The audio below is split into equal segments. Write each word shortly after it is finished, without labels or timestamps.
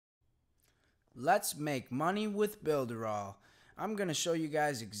Let's make money with Builderall. I'm going to show you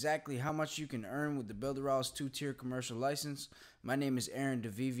guys exactly how much you can earn with the Builderall's two-tier commercial license. My name is Aaron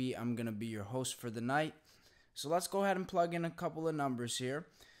DeVivi. I'm going to be your host for the night. So let's go ahead and plug in a couple of numbers here.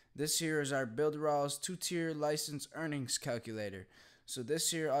 This here is our Builderall's two-tier license earnings calculator. So this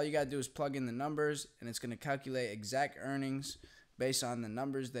here, all you got to do is plug in the numbers and it's going to calculate exact earnings based on the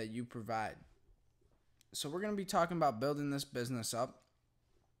numbers that you provide. So we're going to be talking about building this business up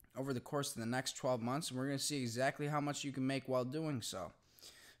over the course of the next 12 months, and we're going to see exactly how much you can make while doing so.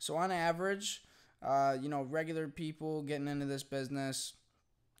 So on average, regular people getting into this business,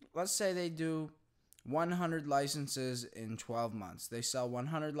 let's say they do 100 licenses in 12 months. They sell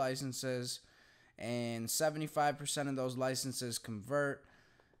 100 licenses, and 75% of those licenses convert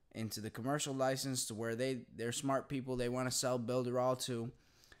into the commercial license to where they're smart people. They want to sell Builderall to.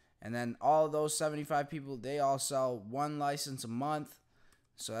 And then all of those 75 people, they all sell one license a month.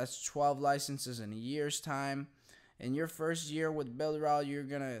 So that's 12 licenses in a year's time. In your first year with Builderall, you're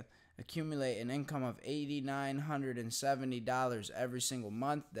going to accumulate an income of $8,970 every single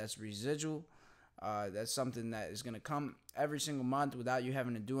month. That's residual. That's something that is going to come every single month without you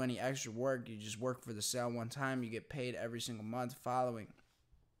having to do any extra work. You just work for the sale one time. You get paid every single month following.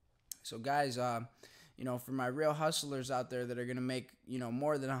 So guys, for my real hustlers out there that are going to make,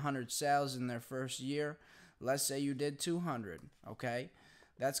 more than 100 sales in their first year, let's say you did 200, okay?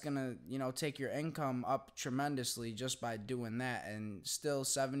 That's going to, take your income up tremendously just by doing that. And still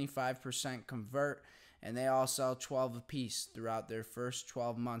 75% convert, and they all sell 12 apiece throughout their first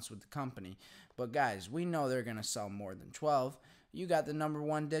 12 months with the company. But guys, we know they're going to sell more than 12. You got the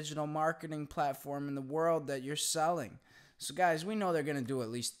 #1 digital marketing platform in the world that you're selling. So guys, we know they're going to do at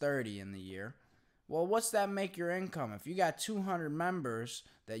least 30 in the year. Well, what's that make your income? If you got 200 members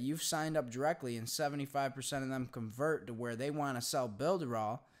that you've signed up directly and 75% of them convert to where they want to sell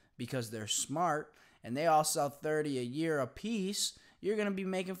Builderall because they're smart and they all sell 30 a year a piece, you're going to be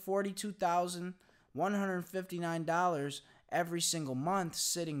making $42,159 every single month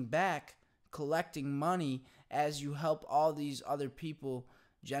sitting back collecting money as you help all these other people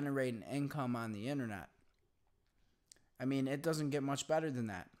generate an income on the internet. I mean, it doesn't get much better than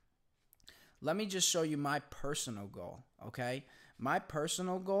that. Let me just show you my personal goal, okay? My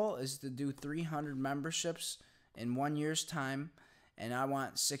personal goal is to do 300 memberships in 1 year's time, and I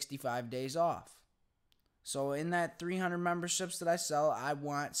want 65 days off. So in that 300 memberships that I sell, I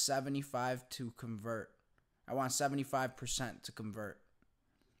want 75 to convert. I want 75% to convert,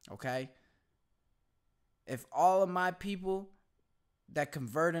 okay? If all of my people that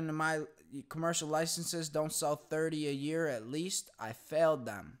convert into my commercial licenses don't sell 30 a year at least, I failed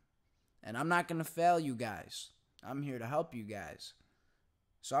them. And I'm not going to fail you guys. I'm here to help you guys.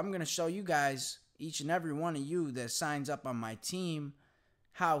 So I'm going to show you guys, each and every one of you that signs up on my team,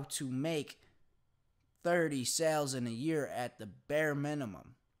 how to make 30 sales in a year at the bare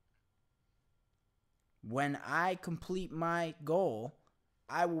minimum. When I complete my goal,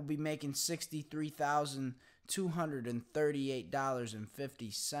 I will be making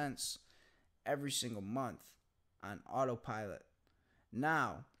 $63,238.50 every single month on autopilot.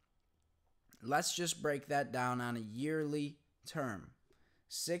 Now, let's just break that down on a yearly term.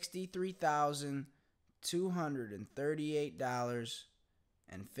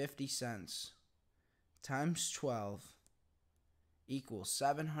 $63,238.50 times 12 equals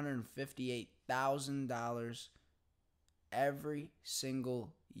 $758,000 every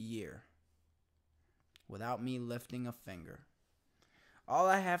single year without me lifting a finger. All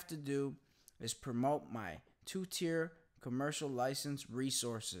I have to do is promote my two-tier commercial license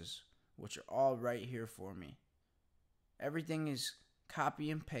resources, which are all right here for me. Everything is copy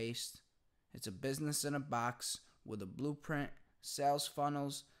and paste. It's a business in a box with a blueprint, sales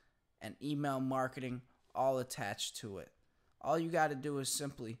funnels, and email marketing all attached to it. All you got to do is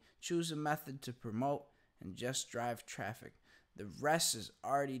simply choose a method to promote and just drive traffic. The rest is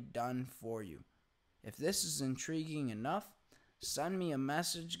already done for you. If this is intriguing enough, send me a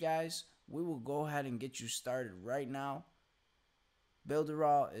message, guys. We will go ahead and get you started right now.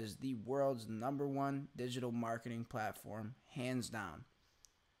 Builderall is the world's #1 digital marketing platform, hands down.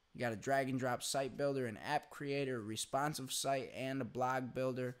 You got a drag and drop site builder, an app creator, a responsive site, and a blog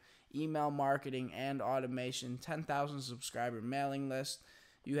builder, email marketing and automation, 10,000 subscriber mailing list.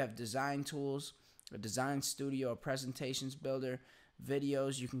 You have design tools, a design studio, a presentations builder,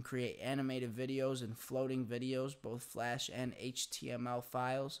 videos. You can create animated videos and floating videos, both Flash and HTML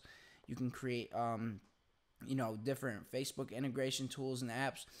files. You can create different Facebook integration tools and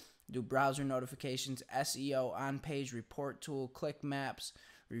apps, do browser notifications, SEO, on-page report tool, click maps,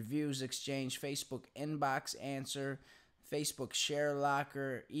 reviews exchange, Facebook inbox answer, Facebook Share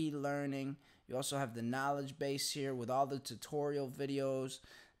Locker, e-learning. You also have the knowledge base here with all the tutorial videos.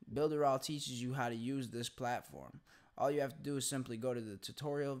 Builderall teaches you how to use this platform. All you have to do is simply go to the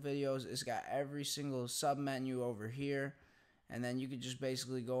tutorial videos. It's got every single sub menu over here, and then you can just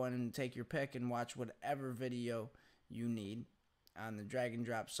basically go in and take your pick and watch whatever video you need on the drag and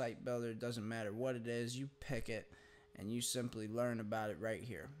drop site builder. It doesn't matter what it is, you pick it and you simply learn about it right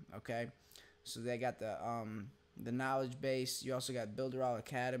here. Okay, so they got the knowledge base. You also got Builderall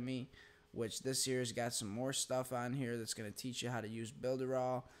Academy, which this year's got some more stuff on here that's going to teach you how to use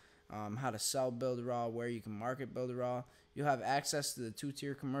Builderall, how to sell Builderall, where you can market Builderall. You'll have access to the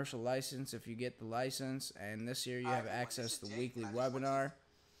 2-tier commercial license if you get the license, and this year you have access to the weekly webinar.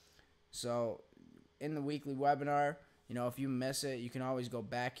 So in the weekly webinar, you know, if you miss it, you can always go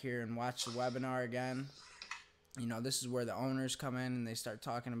back here and watch the webinar again. You know, this is where the owners come in and they start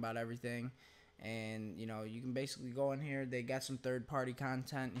talking about everything. And, you know, you can basically go in here. They got some third-party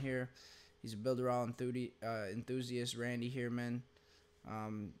content here. He's a Builderall enthusiast, Randy Heerman.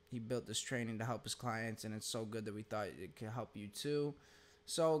 He built this training to help his clients, and it's so good that we thought it could help you too.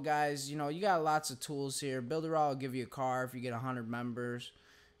 So, guys, you know, you got lots of tools here. Builderall will give you a car if you get 100 members,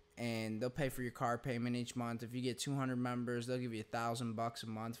 and they'll pay for your car payment each month. If you get 200 members, they'll give you $1,000 a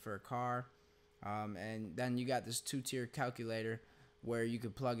month for a car. And then you got this 2-tier calculator where you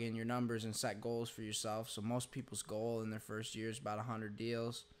could plug in your numbers and set goals for yourself. So most people's goal in their first year is about 100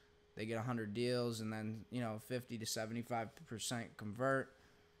 deals. They get 100 deals, and then, you know, 50 to 75% convert.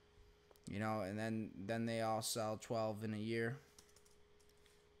 You know, and then they all sell 12 in a year.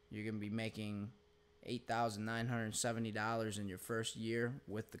 You're gonna be making $8,970 in your first year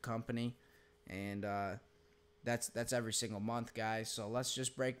with the company, and that's every single month, guys. So let's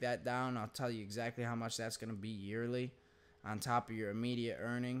just break that down. I'll tell you exactly how much that's gonna be yearly, on top of your immediate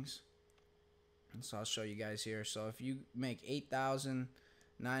earnings. And so I'll show you guys here. So if you make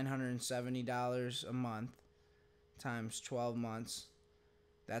 $8,970 a month times 12 months,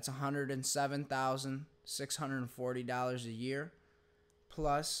 that's $107,640 a year,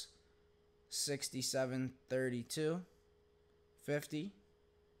 plus $67,3250,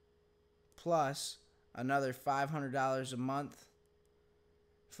 plus another $500 a month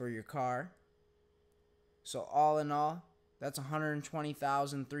for your car. So all in all, that's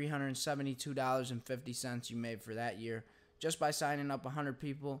 $120,372.50 you made for that year just by signing up 100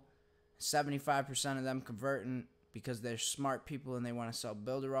 people, 75% of them converting because they're smart people and they want to sell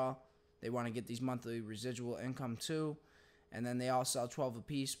Builderall. They want to get these monthly residual income too, and then they all sell 12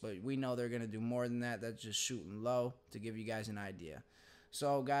 apiece, but we know they're going to do more than that. That's just shooting low to give you guys an idea.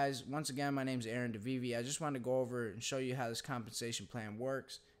 So, guys, once again, my name is Aaron DeVivi. I just wanted to go over and show you how this compensation plan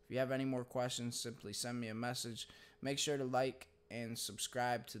works. If you have any more questions, simply send me a message. Make sure to like and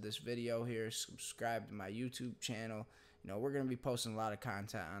subscribe to this video here. Subscribe to my YouTube channel. You know, we're going to be posting a lot of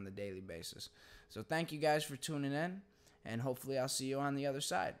content on the daily basis. So thank you guys for tuning in, and hopefully I'll see you on the other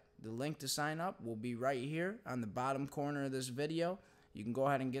side. The link to sign up will be right here on the bottom corner of this video. You can go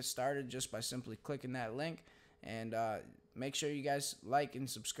ahead and get started just by simply clicking that link, and make sure you guys like and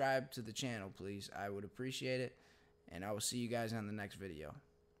subscribe to the channel, please. I would appreciate it, and I will see you guys on the next video.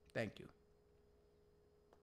 Thank you.